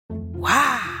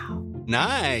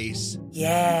Nice.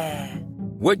 Yeah.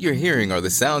 What you're hearing are the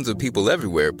sounds of people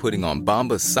everywhere putting on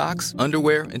Bombas socks,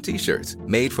 underwear, and T-shirts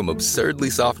made from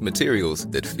absurdly soft materials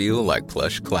that feel like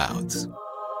plush clouds.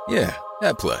 Yeah,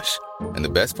 that plush. And the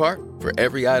best part? For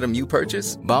every item you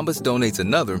purchase, Bombas donates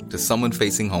another to someone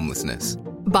facing homelessness.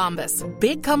 Bombas.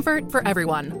 Big comfort for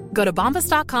everyone. Go to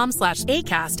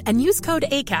bombas.com/ACAST and use code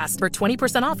ACAST for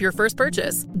 20% off your first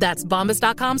purchase. That's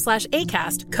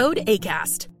bombas.com/ACAST. Code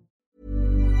ACAST.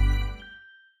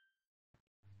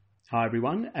 Hi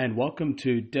everyone, and welcome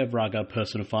to Devraga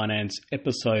Personal Finance,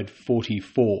 episode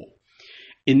 44.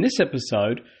 In this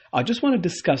episode, I just want to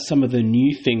discuss some of the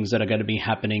new things that are going to be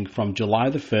happening from July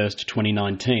the 1st,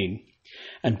 2019.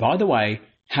 And by the way,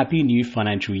 happy new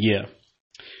financial year.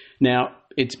 Now,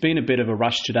 it's been a bit of a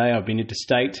rush today. I've been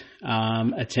interstate,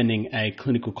 attending a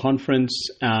clinical conference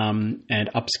and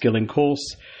upskilling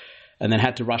course, and then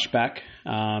had to rush back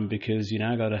because,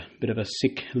 I got a bit of a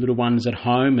sick little ones at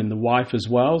home and the wife as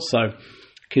well. So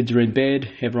kids are in bed,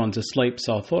 everyone's asleep.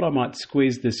 So I thought I might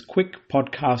squeeze this quick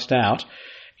podcast out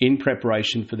in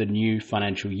preparation for the new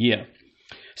financial year.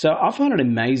 So I find it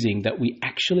amazing that we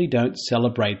actually don't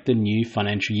celebrate the new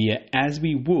financial year as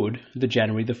we would the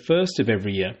January the 1st of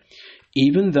every year,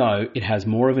 even though it has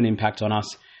more of an impact on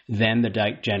us than the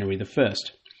date January the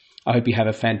 1st. I hope you have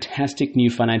a fantastic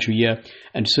new financial year,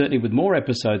 and certainly with more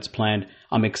episodes planned,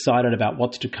 I'm excited about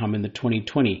what's to come in the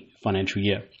 2020 financial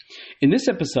year. In this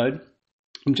episode,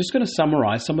 I'm just going to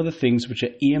summarize some of the things which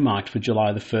are earmarked for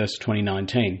July the 1st,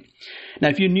 2019. Now,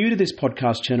 if you're new to this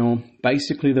podcast channel,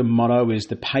 basically the motto is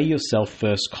the pay yourself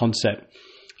first concept.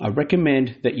 I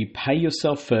recommend that you pay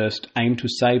yourself first, aim to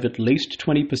save at least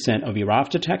 20% of your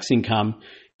after-tax income,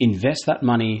 invest that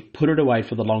money, put it away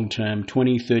for the long term,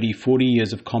 20, 30, 40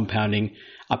 years of compounding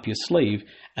up your sleeve,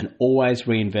 and always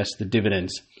reinvest the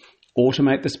dividends.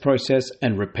 Automate this process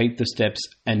and repeat the steps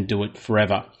and do it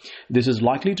forever. This is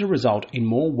likely to result in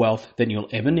more wealth than you'll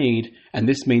ever need, and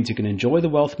this means you can enjoy the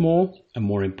wealth more and,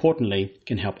 more importantly,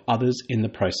 can help others in the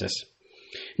process.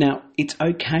 Now, it's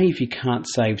okay if you can't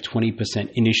save 20%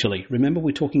 initially. Remember,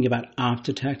 we're talking about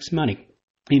after-tax money.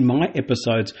 In my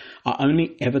episodes, I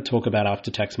only ever talk about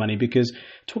after-tax money because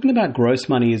talking about gross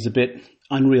money is a bit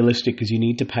unrealistic because you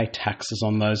need to pay taxes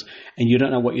on those and you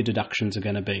don't know what your deductions are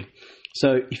going to be.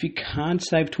 So if you can't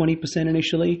save 20%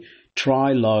 initially,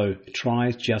 try low, try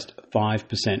just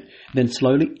 5%, then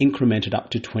slowly increment it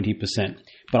up to 20%.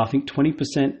 But I think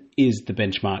 20% is the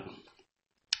benchmark.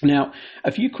 Now,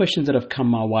 a few questions that have come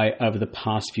my way over the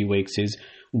past few weeks is,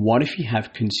 what if you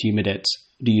have consumer debts?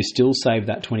 Do you still save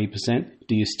that 20%?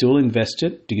 Do you still invest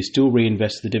it? Do you still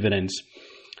reinvest the dividends?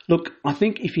 Look, I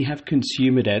think if you have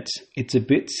consumer debts, it's a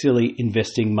bit silly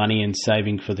investing money and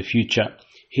saving for the future.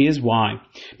 Here's why.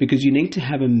 Because you need to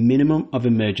have a minimum of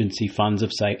emergency funds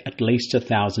of, say, at least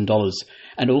 $1,000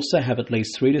 and also have at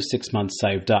least 3 to 6 months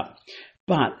saved up.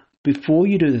 But before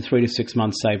you do the 3 to 6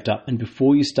 months saved up and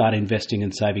before you start investing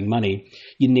and saving money,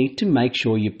 you need to make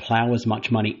sure you plow as much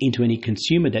money into any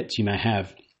consumer debts you may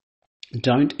have.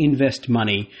 Don't invest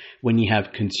money when you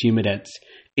have consumer debts.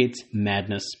 It's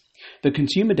madness. The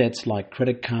consumer debts like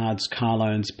credit cards, car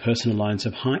loans, personal loans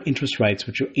have high interest rates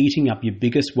which are eating up your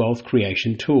biggest wealth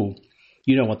creation tool.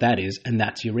 You know what that is, and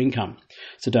that's your income.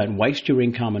 So don't waste your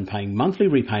income on paying monthly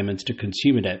repayments to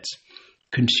consumer debts.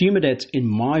 Consumer debts, in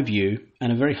my view,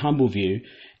 and a very humble view,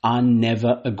 are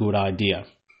never a good idea.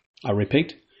 I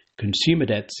repeat, consumer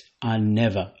debts are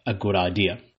never a good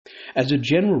idea. As a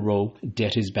general rule,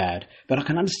 debt is bad, but I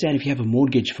can understand if you have a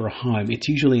mortgage for a home, it's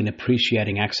usually an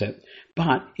appreciating asset.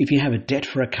 But if you have a debt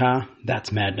for a car,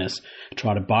 that's madness.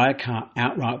 Try to buy a car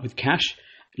outright with cash.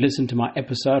 Listen to my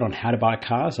episode on how to buy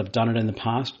cars. I've done it in the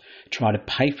past. Try to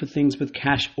pay for things with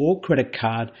cash or credit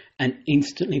card and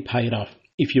instantly pay it off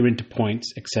if you're into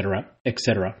points, etc.,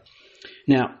 etc.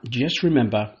 Now, just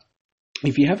remember,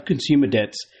 if you have consumer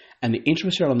debts and the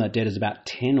interest rate on that debt is about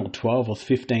 10 or 12 or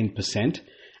 15%,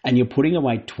 and you're putting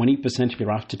away 20% of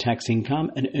your after-tax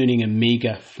income and earning a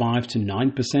meager 5 to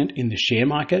 9% in the share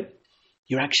market,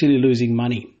 you're actually losing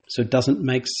money. So it doesn't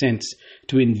make sense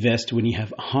to invest when you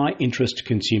have high-interest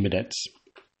consumer debts.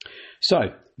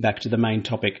 So back to the main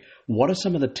topic. What are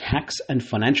some of the tax and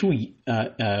financial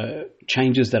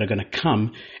changes that are going to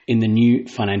come in the new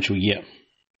financial year?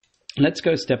 Let's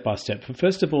go step by step.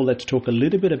 First of all, let's talk a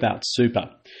little bit about super.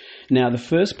 Now, the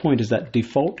first point is that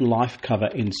default life cover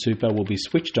in super will be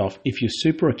switched off if your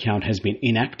super account has been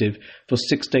inactive for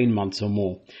 16 months or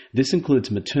more. This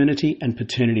includes maternity and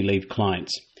paternity leave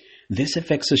clients. This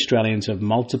affects Australians who have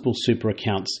multiple super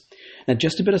accounts. Now,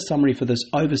 just a bit of summary for those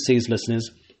overseas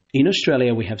listeners. In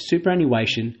Australia, we have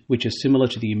superannuation, which is similar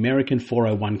to the American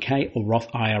 401k or Roth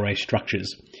IRA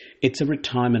structures. It's a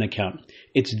retirement account.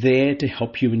 It's there to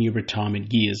help you in your retirement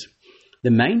years.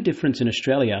 The main difference in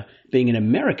Australia being in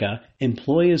America,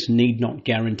 employers need not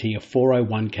guarantee a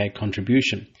 401k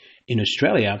contribution. In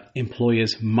Australia,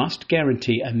 employers must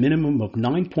guarantee a minimum of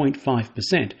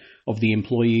 9.5% of the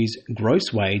employee's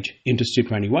gross wage into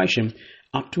superannuation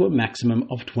up to a maximum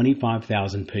of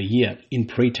 $25,000 per year in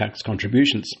pre-tax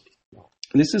contributions.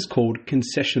 This is called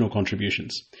concessional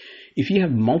contributions. If you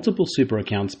have multiple super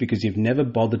accounts because you've never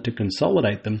bothered to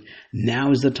consolidate them,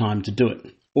 now is the time to do it.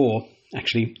 Or,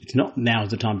 actually, it's not now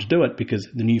is the time to do it because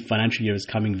the new financial year is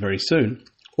coming very soon.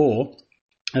 Or,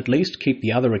 at least keep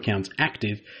the other accounts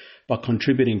active by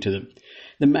contributing to them.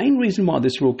 The main reason why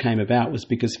this rule came about was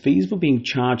because fees were being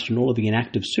charged on all of the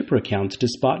inactive super accounts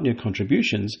despite new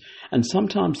contributions, and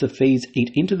sometimes the fees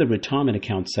eat into the retirement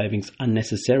account savings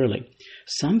unnecessarily.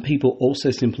 Some people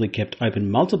also simply kept open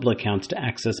multiple accounts to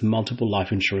access multiple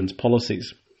life insurance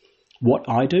policies. What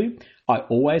I do, I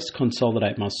always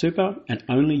consolidate my super and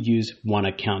only use one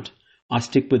account. I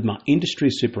stick with my industry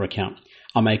super account.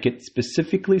 I make it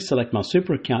specifically select my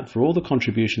super account for all the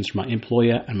contributions from my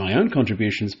employer and my own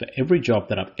contributions for every job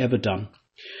that I've ever done.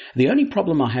 The only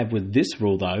problem I have with this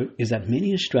rule, though, is that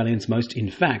many Australians in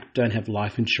fact don't have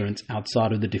life insurance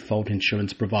outside of the default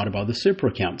insurance provided by the super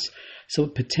accounts. So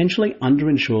it potentially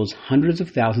underinsures hundreds of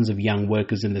thousands of young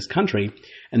workers in this country,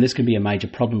 and this can be a major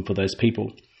problem for those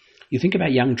people. You think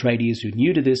about young tradies who are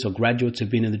new to this or graduates who've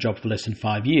been in the job for less than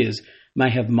 5 years may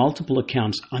have multiple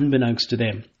accounts unbeknownst to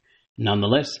them.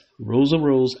 Nonetheless, rules are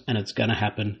rules, and it's going to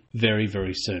happen very,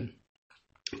 very soon.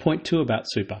 Point 2 about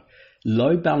super.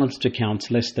 Low balanced accounts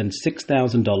less than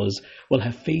 $6,000 will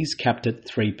have fees capped at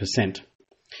 3%.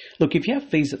 Look, if you have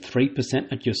fees at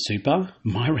 3% at your super,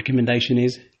 my recommendation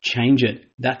is change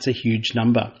it. That's a huge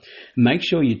number. Make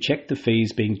sure you check the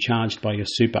fees being charged by your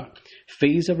super.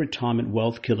 Fees are retirement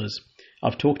wealth killers.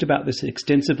 I've talked about this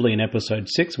extensively in episode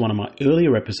 6, one of my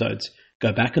earlier episodes.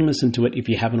 Go back and listen to it if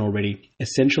you haven't already.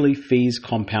 Essentially, fees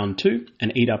compound too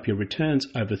and eat up your returns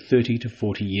over 30 to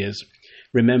 40 years.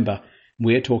 Remember,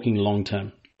 we're talking long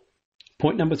term.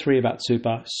 Point number 3 about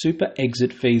super. Super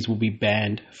exit fees will be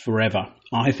banned forever.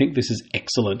 I think this is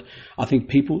excellent. I think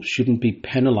people shouldn't be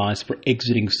penalized for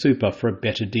exiting super for a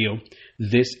better deal.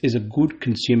 This is a good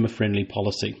consumer-friendly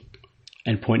policy.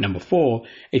 And point number 4,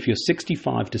 if you're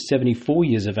 65 to 74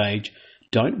 years of age,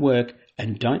 don't work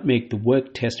and don't meet the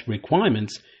work test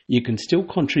requirements, you can still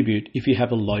contribute if you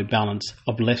have a low balance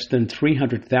of less than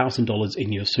 $300,000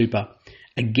 in your super.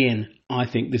 Again, I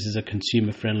think this is a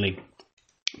consumer-friendly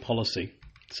policy.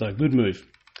 So good move.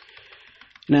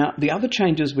 Now, the other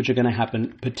changes which are going to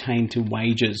happen pertain to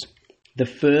wages. The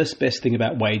first best thing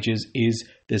about wages is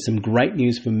there's some great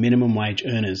news for minimum wage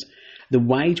earners. The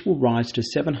wage will rise to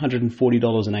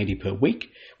 $740.80 per week,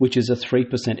 which is a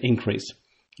 3% increase.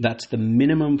 That's the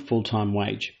minimum full-time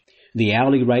wage. The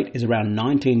hourly rate is around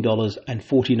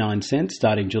 $19.49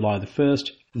 starting July the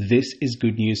 1st. This is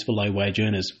good news for low-wage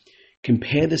earners.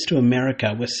 Compare this to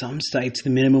America, where some states the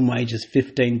minimum wage is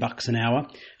 $15 an hour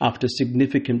after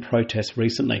significant protests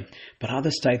recently, but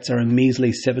other states are a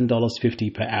measly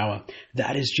 $7.50 per hour.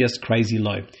 That is just crazy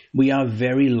low. We are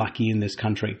very lucky in this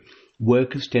country.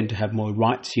 Workers tend to have more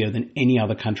rights here than any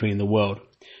other country in the world.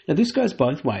 Now, this goes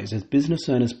both ways, as business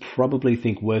owners probably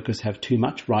think workers have too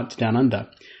much rights down under.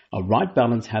 A right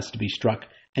balance has to be struck,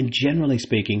 and generally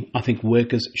speaking, I think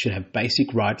workers should have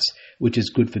basic rights, which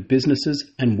is good for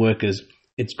businesses and workers.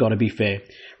 It's got to be fair.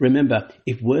 Remember,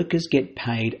 if workers get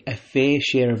paid a fair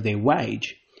share of their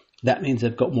wage, that means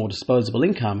they've got more disposable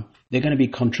income. They're going to be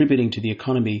contributing to the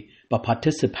economy by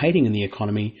participating in the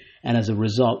economy, and as a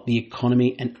result, the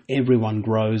economy and everyone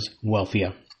grows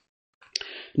wealthier.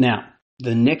 Now,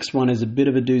 the next one is a bit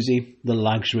of a doozy, the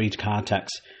luxury car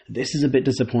tax. This is a bit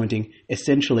disappointing.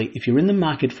 Essentially, if you're in the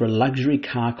market for a luxury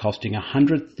car costing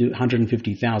 $100,000 to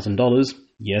 $150,000,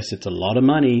 yes, it's a lot of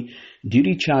money,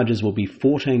 duty charges will be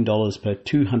 $14 per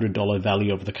 $200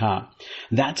 value of the car.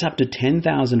 That's up to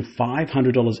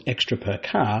 $10,500 extra per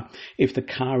car if the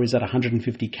car is at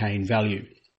 $150K in value.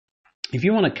 If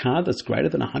you want a car that's greater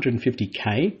than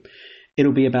 $150K,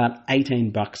 it'll be about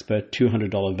 $18 per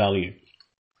 $200 value.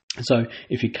 So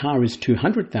if your car is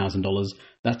 $200,000,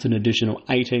 that's an additional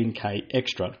 $18K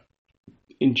extra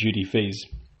in duty fees.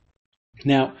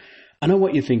 Now, I know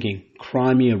what you're thinking,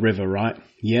 cry me a river, right?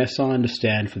 Yes, I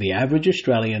understand for the average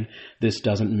Australian, this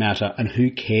doesn't matter, and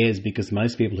who cares because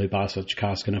most people who buy such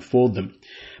cars can afford them.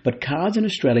 But cars in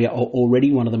Australia are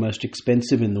already one of the most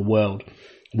expensive in the world.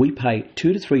 We pay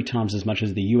 2 to 3 times as much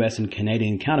as the US and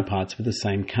Canadian counterparts for the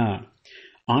same car.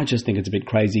 I just think it's a bit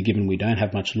crazy given we don't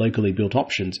have much locally built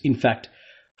options. In fact,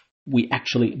 we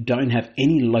actually don't have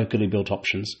any locally built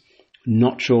options.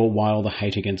 Not sure why all the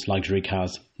hate against luxury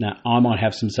cars. Now, I might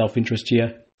have some self-interest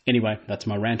here. Anyway, that's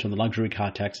my rant on the luxury car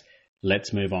tax.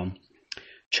 Let's move on.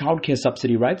 Childcare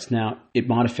subsidy rates. Now, it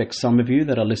might affect some of you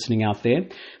that are listening out there.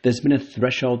 There's been a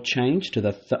threshold change to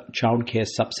the childcare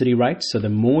subsidy rates. So the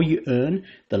more you earn,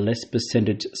 the less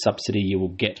percentage subsidy you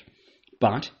will get.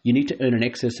 But you need to earn an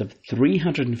excess of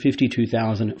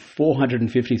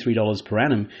 $352,453 per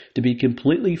annum to be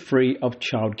completely free of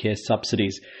childcare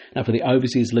subsidies. Now, for the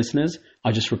overseas listeners,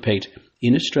 I just repeat,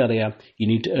 in Australia, you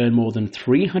need to earn more than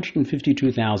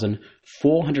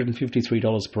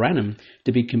 $352,453 per annum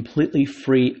to be completely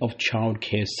free of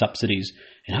childcare subsidies.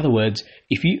 In other words,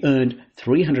 if you earned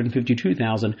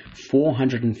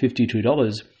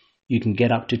 $352,452, you can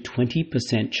get up to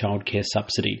 20% childcare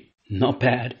subsidy. Not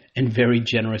bad and very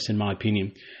generous in my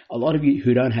opinion. A lot of you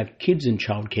who don't have kids in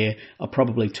childcare are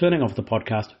probably turning off the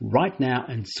podcast right now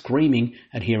and screaming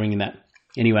at hearing that.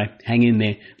 Anyway, hang in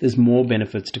there. There's more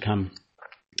benefits to come.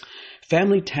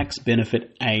 Family Tax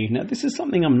Benefit A. Now, this is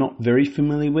something I'm not very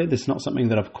familiar with. It's not something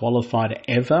that I've qualified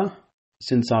ever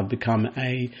since I've become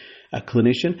a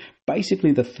clinician.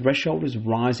 Basically, the threshold is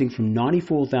rising from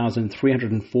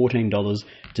 $94,314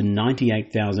 to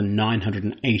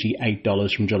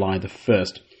 $98,988 from July the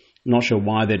 1st. I'm not sure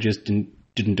why they just didn't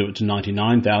do it to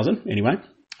 $99,000. Anyway,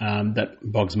 that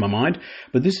bogs my mind.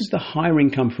 But this is the higher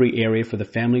income free area for the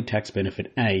Family Tax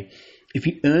Benefit A. If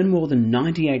you earn more than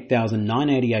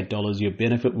 $98,988, your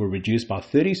benefit will reduce by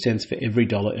 30 cents for every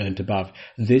dollar earned above.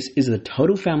 This is the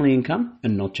total family income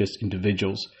and not just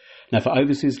individuals. Now, for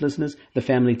overseas listeners, the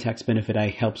Family Tax Benefit A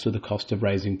helps with the cost of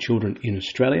raising children in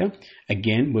Australia.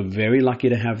 Again, we're very lucky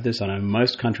to have this. I know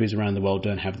most countries around the world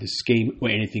don't have this scheme or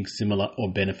anything similar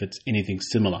or benefits anything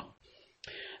similar.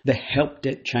 The help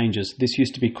debt changes. This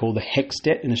used to be called the HECS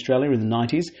debt in Australia in the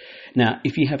 90s. Now,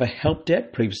 if you have a help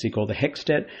debt, previously called the HECS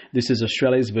debt, this is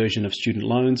Australia's version of student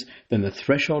loans, then the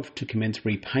threshold to commence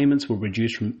repayments will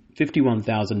reduce from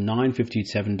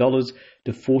 $51,957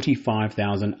 to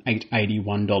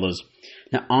 $45,881.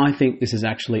 Now, I think this is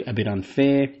actually a bit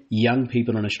unfair. Young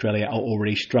people in Australia are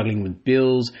already struggling with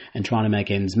bills and trying to make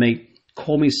ends meet.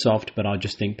 Call me soft, but I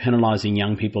just think penalising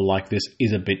young people like this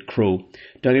is a bit cruel.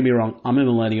 Don't get me wrong, I'm a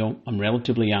millennial, I'm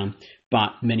relatively young,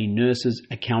 but many nurses,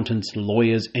 accountants,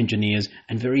 lawyers, engineers,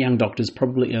 and very young doctors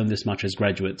probably earn this much as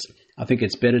graduates. I think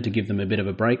it's better to give them a bit of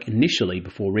a break initially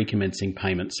before recommencing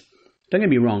payments. Don't get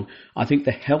me wrong, I think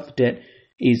the health debt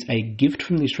is a gift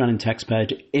from the Australian taxpayer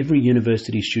to every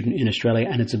university student in Australia,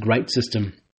 and it's a great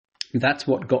system. That's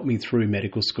what got me through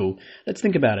medical school. Let's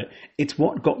think about it. It's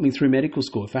what got me through medical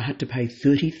school. If I had to pay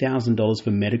 $30,000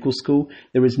 for medical school,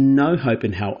 there is no hope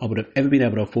in hell I would have ever been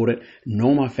able to afford it,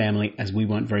 nor my family, as we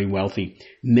weren't very wealthy.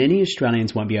 Many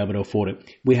Australians won't be able to afford it.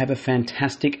 We have a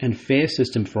fantastic and fair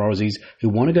system for Aussies who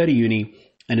want to go to uni,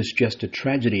 and it's just a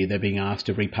tragedy they're being asked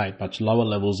to repay at much lower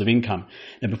levels of income.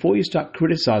 Now, before you start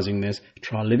criticising this,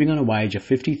 try living on a wage of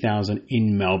 $50,000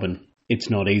 in Melbourne. It's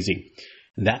not easy.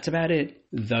 That's about it.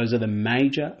 Those are the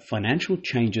major financial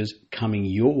changes coming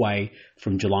your way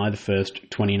from July the 1st,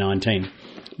 2019.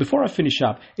 Before I finish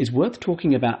up, it's worth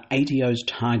talking about ATO's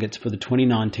targets for the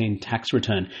 2019 tax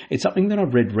return. It's something that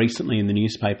I've read recently in the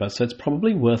newspaper, so it's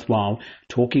probably worthwhile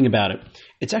talking about it.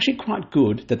 It's actually quite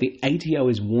good that the ATO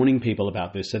is warning people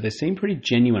about this, so they seem pretty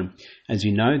genuine. As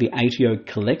you know, the ATO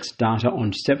collects data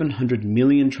on 700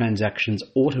 million transactions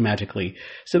automatically,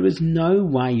 so there's no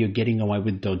way you're getting away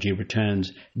with dodgy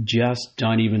returns. Just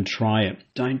don't even try it.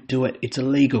 Don't do it. It's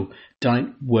illegal.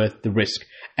 Don't worth the risk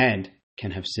and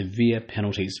can have severe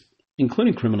penalties,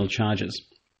 including criminal charges.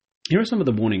 Here are some of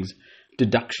the warnings.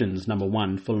 Deductions. Number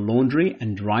 1, for laundry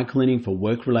and dry cleaning for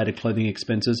work-related clothing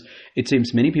expenses. It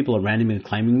seems many people are randomly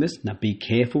claiming this. Now be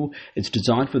careful. It's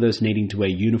designed for those needing to wear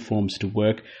uniforms to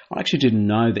work. I actually didn't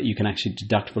know that you can actually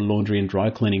deduct for laundry and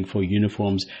dry cleaning for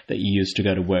uniforms that you use to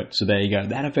go to work. So there you go.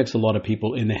 That affects a lot of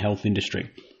people in the health industry.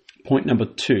 Point number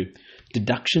 2,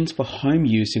 deductions for home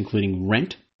use, including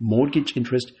rent, mortgage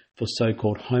interest for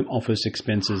so-called home office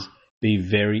expenses. Be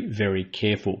very, very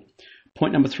careful.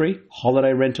 Point number 3,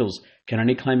 holiday rentals. Can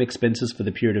only claim expenses for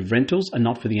the period of rentals and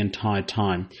not for the entire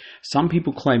time. Some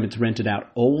people claim it's rented out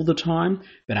all the time,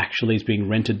 but actually it's being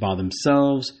rented by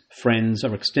themselves, friends,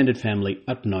 or extended family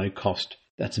at no cost.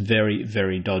 That's very,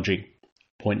 very dodgy.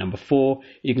 Point number 4,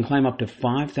 you can claim up to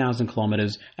 5,000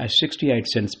 kilometres at 68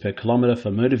 cents per kilometre for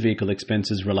motor vehicle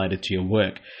expenses related to your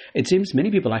work. It seems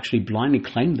many people actually blindly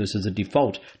claim this as a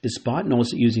default, despite not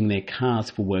using their cars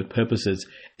for work purposes.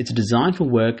 It's designed for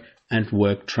work and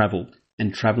work travel,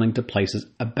 and travelling to places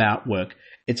about work.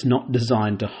 It's not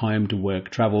designed to home to work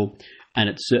travel, and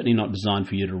it's certainly not designed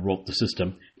for you to rorp the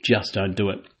system. Just don't do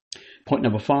it. Point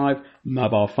number 5,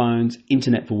 mobile phones,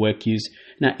 internet for work use.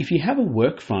 Now, if you have a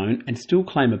work phone and still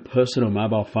claim a personal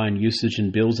mobile phone usage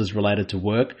and bills as related to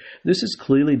work, this is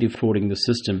clearly defrauding the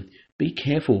system. Be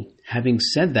careful. Having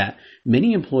said that,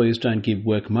 many employers don't give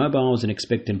work mobiles and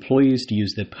expect employees to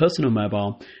use their personal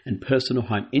mobile and personal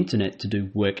home internet to do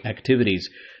work activities.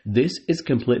 This is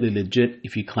completely legit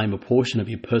if you claim a portion of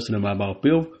your personal mobile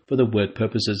bill for the work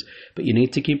purposes, but you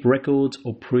need to keep records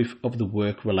or proof of the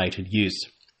work-related use.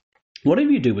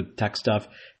 Whatever you do with tax stuff,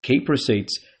 keep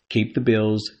receipts, keep the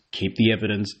bills, keep the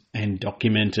evidence, and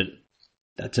document it.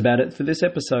 That's about it for this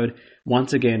episode.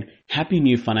 Once again, happy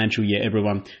new financial year,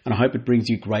 everyone, and I hope it brings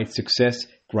you great success,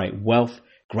 great wealth,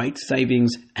 great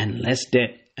savings, and less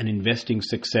debt and investing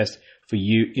success for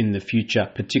you in the future,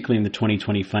 particularly in the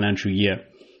 2020 financial year.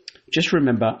 Just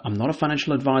remember, I'm not a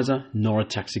financial advisor nor a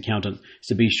tax accountant,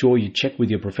 so be sure you check with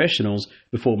your professionals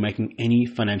before making any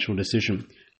financial decision.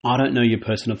 I don't know your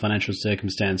personal financial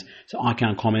circumstance, so I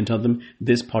can't comment on them.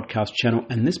 This podcast channel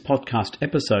and this podcast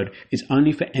episode is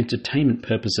only for entertainment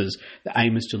purposes. The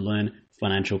aim is to learn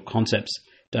financial concepts.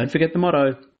 Don't forget the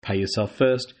motto, pay yourself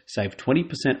first, save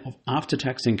 20% of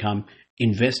after-tax income,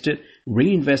 invest it,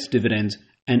 reinvest dividends,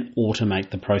 and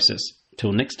automate the process.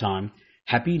 Till next time,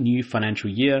 happy new financial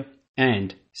year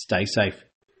and stay safe.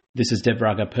 This is Dev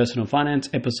Raga Personal Finance,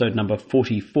 episode number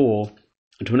 44.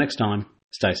 Until next time,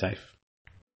 stay safe.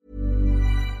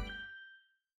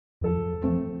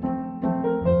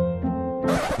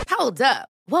 Hold up.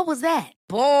 What was that?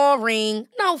 Boring.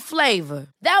 No flavor.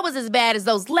 That was as bad as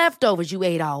those leftovers you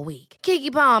ate all week.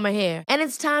 Keke Palmer here. And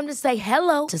it's time to say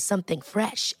hello to something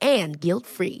fresh and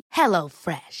guilt-free. Hello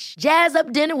Fresh. Jazz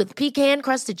up dinner with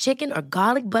pecan-crusted chicken or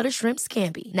garlic butter shrimp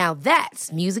scampi. Now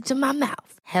that's music to my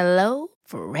mouth. Hello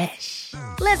Fresh.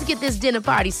 Let's get this dinner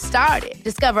party started.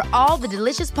 Discover all the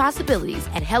delicious possibilities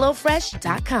at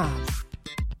HelloFresh.com.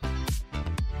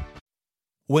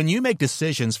 When you make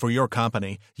decisions for your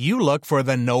company, you look for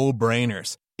the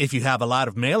no-brainers. If you have a lot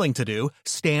of mailing to do,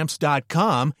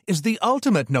 Stamps.com is the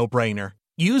ultimate no-brainer.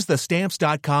 Use the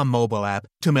Stamps.com mobile app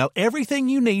to mail everything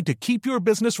you need to keep your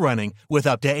business running with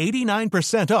up to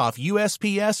 89% off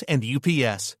USPS and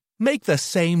UPS. Make the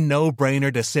same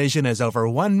no-brainer decision as over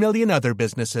 1 million other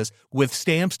businesses with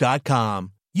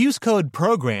Stamps.com. Use code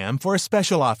PROGRAM for a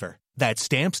special offer. That's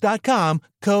Stamps.com,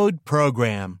 code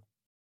PROGRAM.